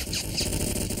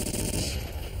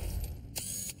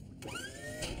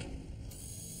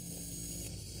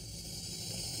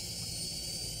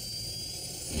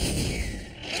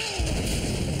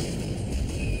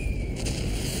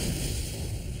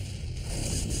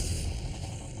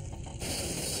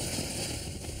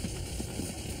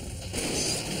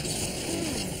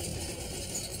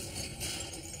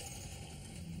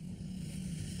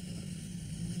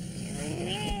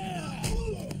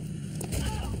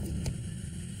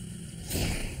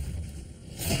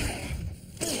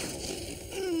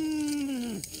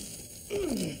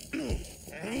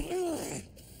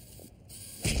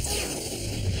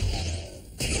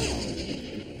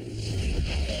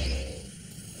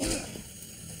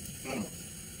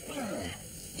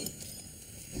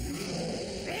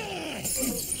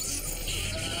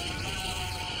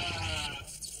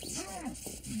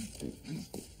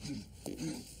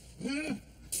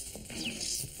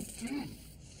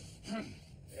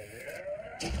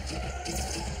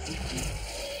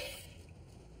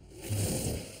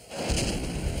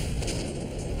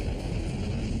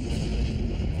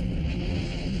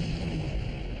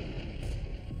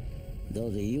 Though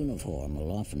the uniform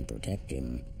will often protect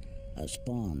him, a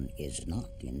Spawn is not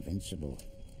invincible.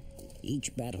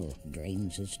 Each battle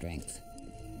drains his strength,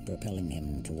 propelling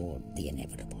him toward the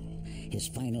inevitable, his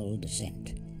final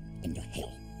descent into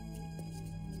hell.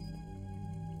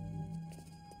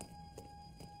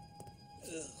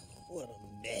 Ugh, what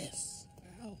a mess.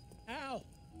 Ow! Ow!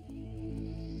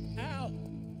 Ow!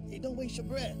 Hey, don't waste your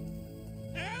breath.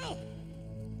 Ow!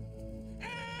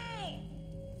 Ow!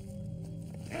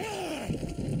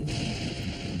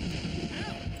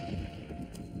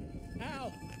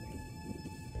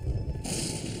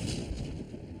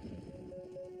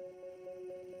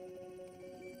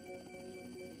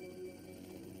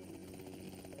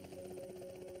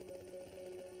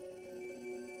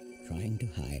 Trying to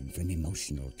hide from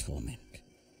emotional torment.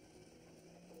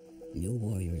 New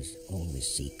warriors always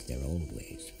seek their old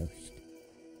ways first.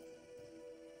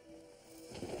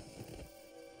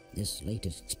 This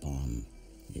latest Spawn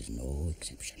is no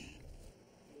exception.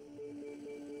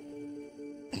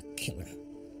 A killer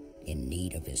in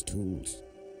need of his tools.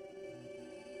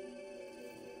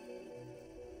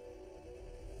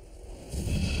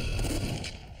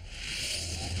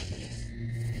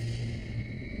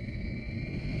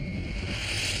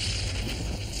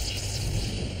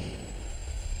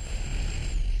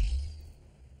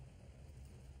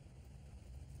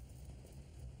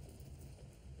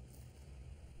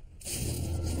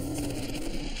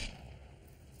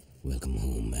 Welcome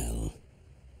home, Mel.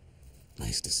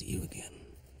 Nice to see you again.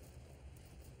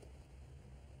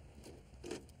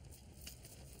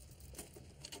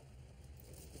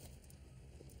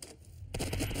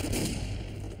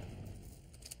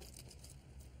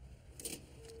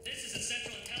 This is a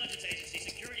Central Intelligence Agency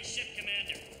security ship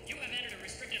commander. You have entered a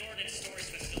restricted ordnance storage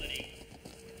facility.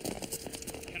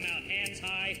 Come out hands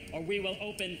high, or we will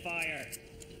open fire.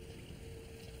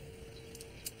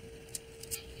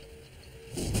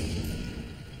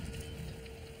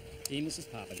 Team, this is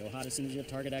Papa. Go hot as soon as you have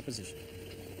target acquisition.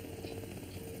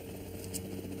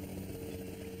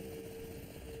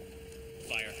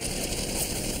 Fire.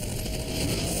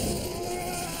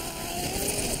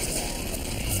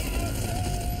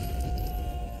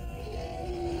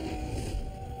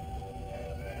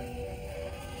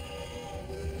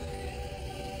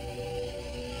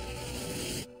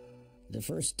 The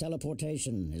first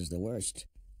teleportation is the worst,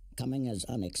 coming as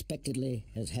unexpectedly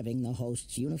as having the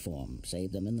host's uniform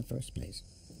save them in the first place.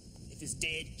 If he's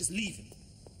dead, just leave him.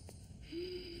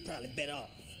 Probably better off.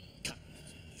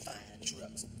 Cops, fire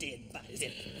trucks, dead bodies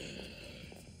everywhere.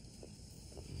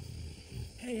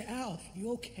 Hey, Al,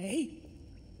 you okay?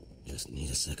 Just need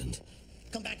a second.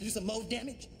 Come back to do some more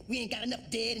damage? We ain't got enough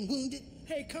dead and wounded.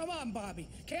 Hey, come on, Bobby.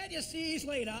 Can't you see he's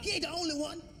laid up? He ain't the only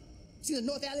one. Seen the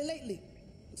North Alley lately.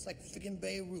 Looks like freaking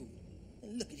Beirut.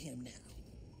 And look at him now.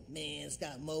 Man's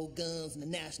got more guns than the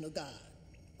National Guard.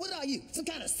 What are you, some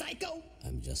kind of psycho?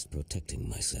 I'm just protecting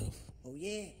myself. Oh,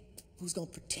 yeah? Who's gonna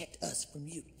protect us from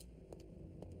you?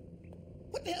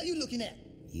 What the hell are you looking at?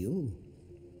 You?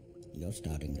 You're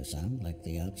starting to sound like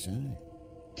the outside.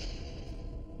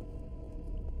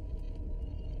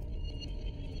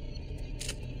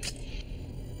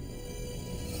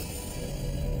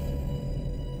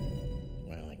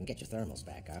 Well, I can get your thermals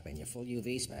back up and your full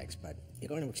UV specs, but you're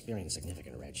going to experience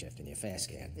significant redshift in your fast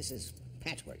scan. This is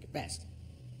patchwork at best.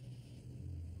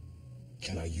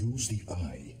 Can I use the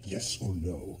eye, yes or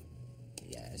no?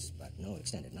 Yes, but no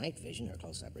extended night vision or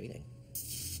close-up reading.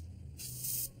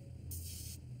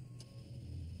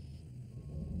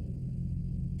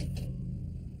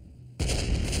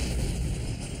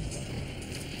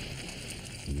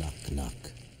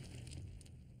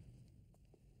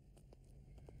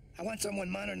 I want someone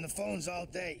monitoring the phones all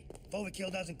day. If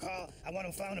Overkill doesn't call, I want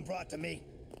them found and brought to me.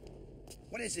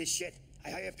 What is this shit? I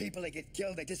hire people, they get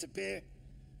killed, they disappear.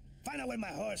 Find out what my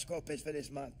horoscope is for this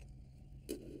month.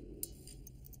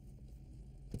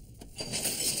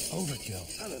 Overkill.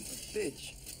 Son of a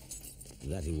bitch.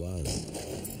 That he was.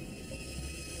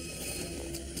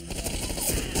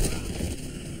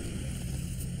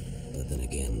 But then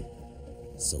again,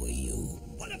 so are you.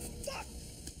 What the fuck?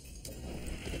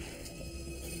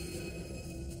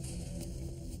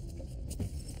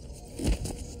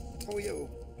 Who are you?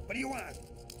 What do you want?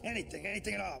 Anything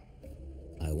at all.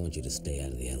 I want you to stay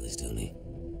out of the alleys, Tony.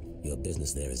 Your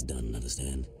business there is done,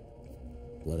 understand?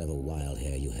 Whatever wild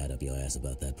hair you had up your ass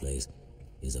about that place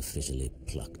is officially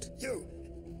plucked.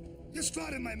 You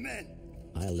slaughtered my men.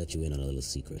 I'll let you in on a little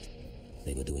secret.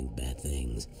 They were doing bad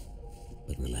things.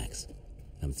 But relax.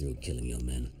 I'm through killing your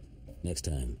men. Next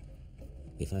time,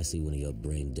 if I see one of your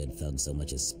brain-dead thugs so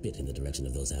much as spit in the direction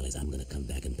of those alleys, I'm gonna come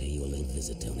back and pay you a little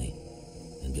visit, Tony.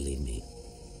 And believe me,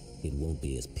 it won't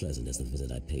be as pleasant as the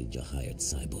visit I paid your hired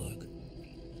cyborg.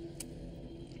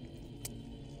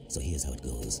 So here's how it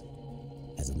goes.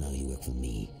 As of now, you work for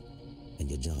me, and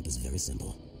your job is very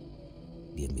simple.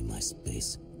 Give me my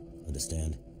space.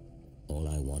 Understand? All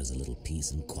I want is a little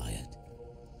peace and quiet.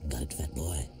 Got it, fat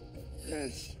boy?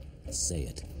 Yes. Say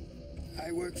it.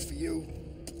 I work for you,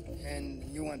 and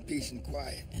you want peace and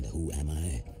quiet. And who am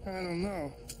I? I don't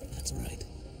know. That's right.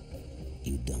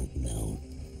 You don't know.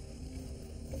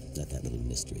 Let that little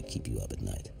mystery keep you up at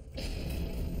night.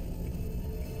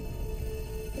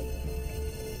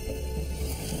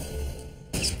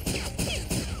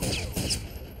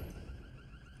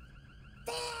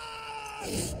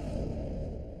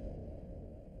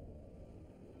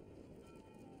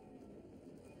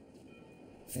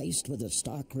 Faced with the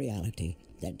stark reality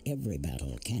that every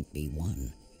battle can't be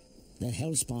won, the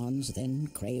Hellspawns then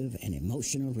crave an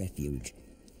emotional refuge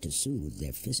to soothe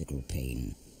their physical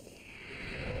pain.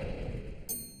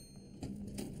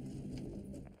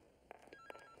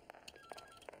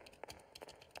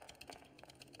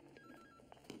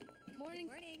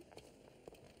 Morning.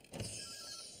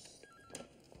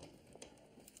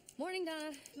 Morning,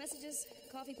 Donna. Messages.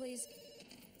 Coffee, please.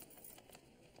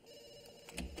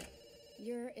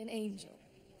 You're an angel.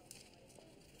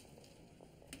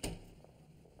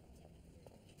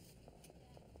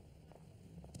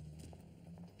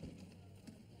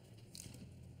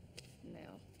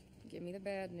 Now, give me the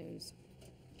bad news.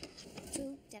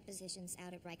 2 depositions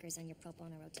out at Rikers on your pro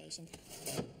bono rotation.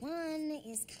 One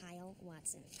is Kyle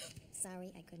Watson.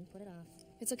 Sorry, I couldn't put it off.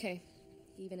 It's okay.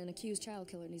 Even an accused child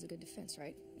killer needs a good defense,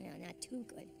 right? No, not too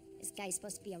good. This guy's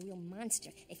supposed to be a real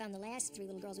monster. They found the last 3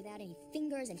 little girls without any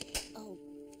fingers and... Oh,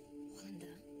 Wanda.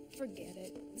 Forget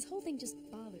it. This whole thing just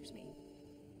bothers me.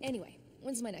 Anyway,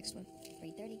 when's my next one?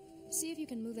 3:30. See if you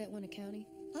can move that one to county.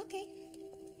 Okay.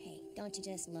 Hey, don't you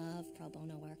just love pro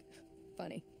bono work?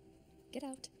 Funny. Get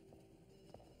out.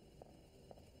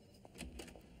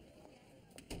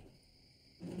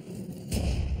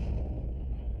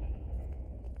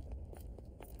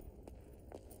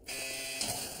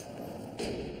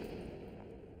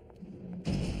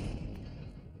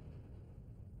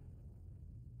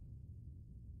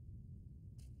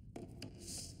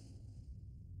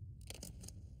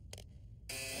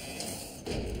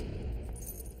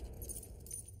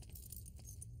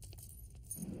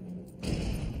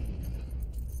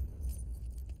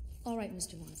 All right,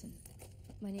 Mr. Watson.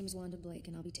 My name is Wanda Blake,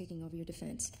 and I'll be taking over your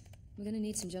defense. We're going to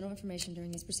need some general information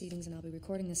during these proceedings, and I'll be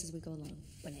recording this as we go along.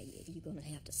 But hey, you're going to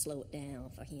have to slow it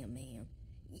down for him, ma'am.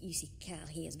 You see, Kyle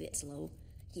here is a bit slow.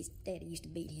 His daddy used to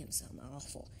beat him something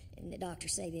awful, and the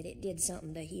doctors say that it did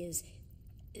something to his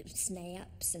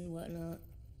snaps and whatnot.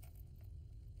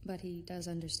 But he does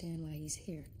understand why he's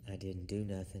here. I didn't do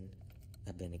nothing.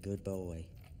 I've been a good boy.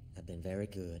 I've been very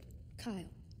good. Kyle,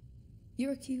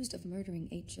 you're accused of murdering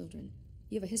 8 children.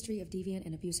 You have a history of deviant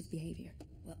and abusive behavior.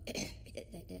 Well,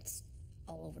 that's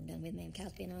all over and done with, ma'am.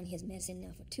 Kyle's been on his medicine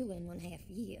now for 2.5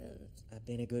 years. I've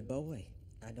been a good boy.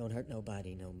 I don't hurt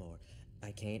nobody no more.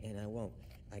 I can't and I won't.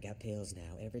 I got pills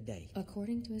now every day.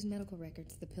 According to his medical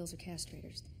records, the pills are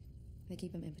castrators. They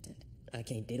keep him impotent. I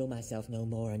can't diddle myself no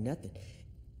more or nothing.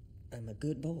 I'm a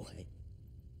good boy.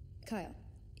 Kyle,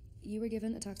 you were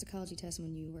given a toxicology test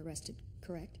when you were arrested,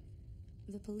 correct?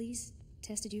 The police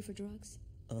tested you for drugs?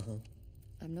 Uh-huh.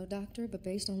 I'm no doctor, but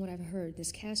based on what I've heard,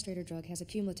 this castrator drug has a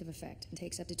cumulative effect and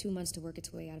takes up to 2 months to work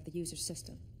its way out of the user's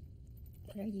system.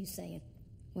 What are you saying?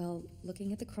 Well,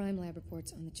 looking at the crime lab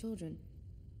reports on the children,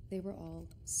 they were all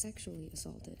sexually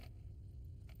assaulted.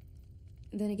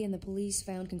 Then again, the police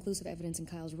found conclusive evidence in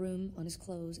Kyle's room, on his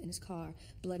clothes, in his car.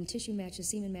 Blood and tissue matches,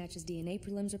 semen matches, DNA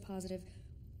prelims are positive.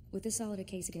 With this solid a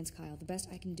case against Kyle, the best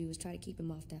I can do is try to keep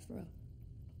him off death row.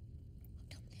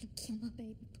 Don't let him kill my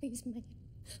baby, please, man.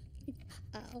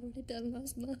 I already done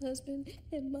lost my husband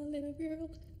and my little girl.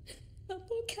 I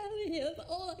poor Kyle here, that's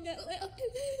all I got left.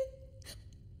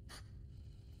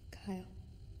 Kyle,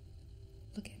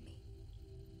 look at me.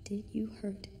 Did you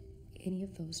hurt any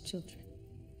of those children?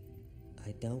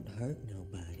 I don't hurt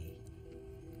nobody.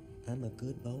 I'm a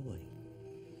good boy.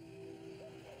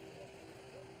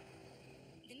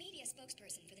 The media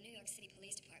spokesperson for the New York City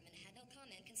Police Department had no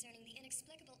comment concerning the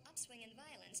inexplicable upswing in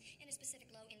violence in a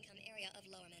specific low-income area of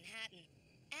Lower Manhattan.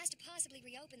 Asked to possibly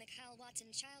reopen the Kyle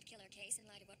Watson child killer case in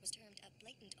light of what was termed a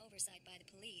blatant oversight by the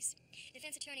police.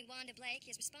 Defense attorney Wanda Blake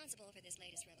is responsible for this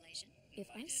latest revelation. If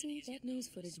I see that news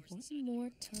footage one more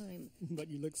time... But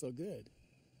you look so good.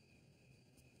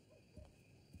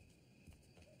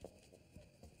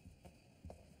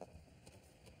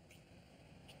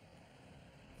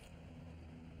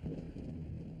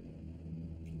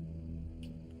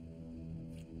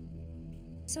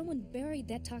 Someone buried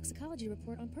that toxicology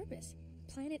report on purpose.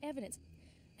 Planted evidence.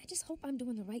 I just hope I'm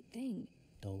doing the right thing.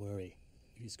 Don't worry.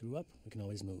 If you screw up, we can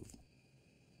always move.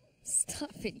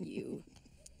 Stop it, you.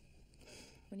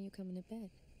 When are you coming to bed?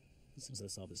 As soon as I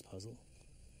solve this puzzle.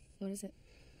 What is it?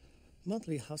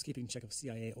 Monthly housekeeping check of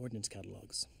CIA ordnance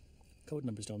catalogs. Code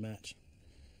numbers don't match.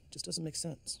 Just doesn't make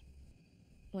sense.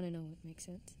 Want to know what makes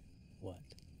sense? What?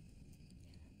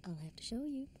 I'll have to show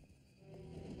you.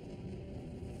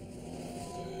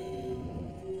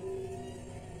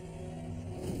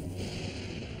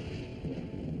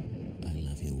 I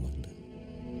love you, Wanda.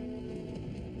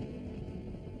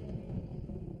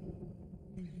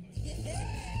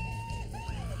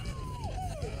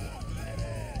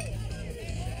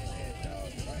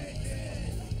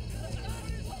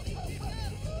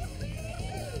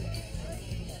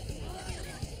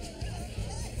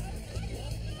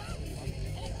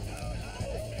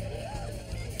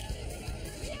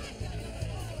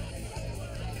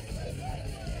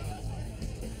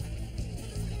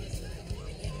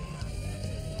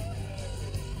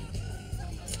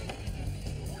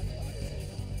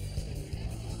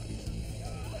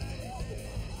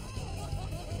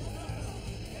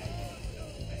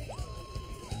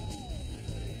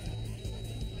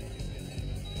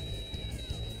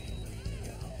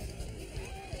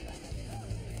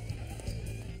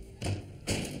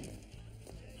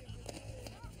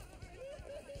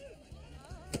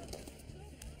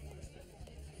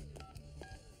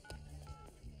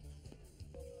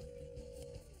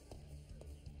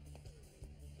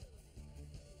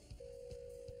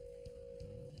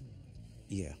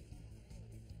 Yeah.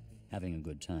 Having a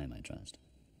good time, I trust.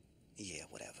 Yeah,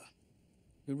 whatever.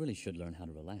 You really should learn how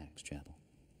to relax, Chapel.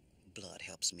 Blood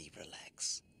helps me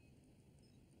relax.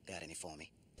 Got any for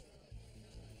me?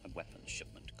 A weapons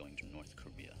shipment going to North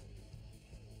Korea.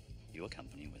 You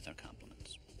accompany with our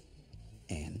compliments.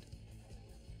 And?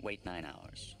 Wait 9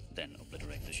 hours, then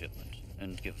obliterate the shipment,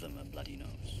 and give them a bloody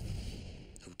nose.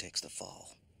 Who takes the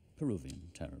fall? Peruvian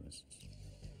terrorists.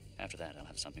 After that, I'll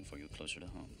have something for you closer to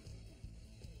home.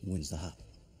 When's the hop?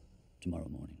 Tomorrow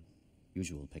morning.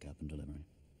 Usual pickup and delivery.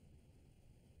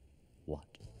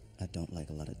 What? I don't like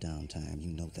a lot of downtime,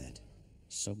 you know that.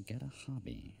 So get a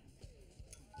hobby.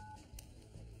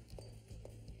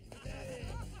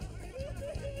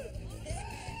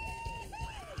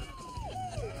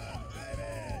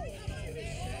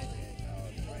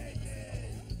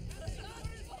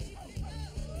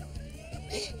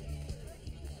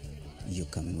 You're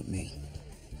coming with me.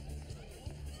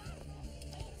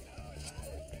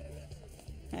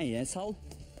 Hey, asshole.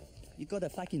 You got a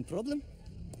fucking problem?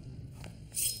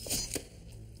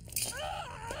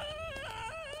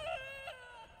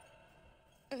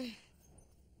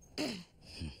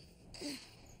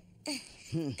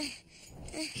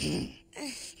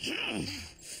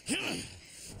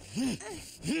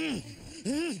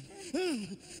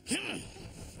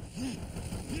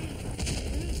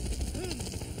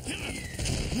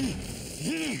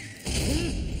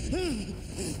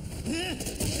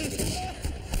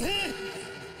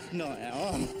 No,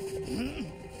 Al.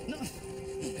 No.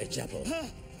 Hey, Chapel.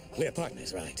 We're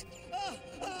partners, right?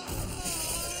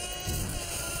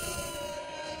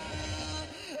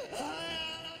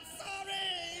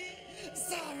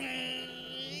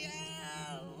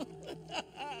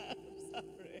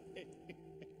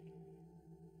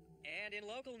 And in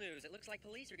local news, it looks like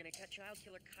police are going to cut child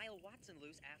killer Kyle Watson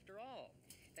loose after all.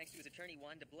 Thanks to his attorney,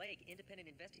 Wanda Blake, independent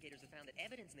investigators have found that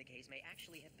evidence in the case may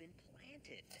actually have been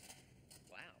planted.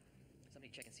 Wow. Somebody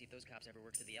check and see if those cops ever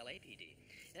worked for the LAPD.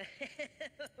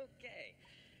 Okay.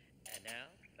 And now,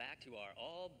 back to our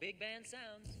all big band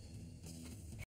sounds.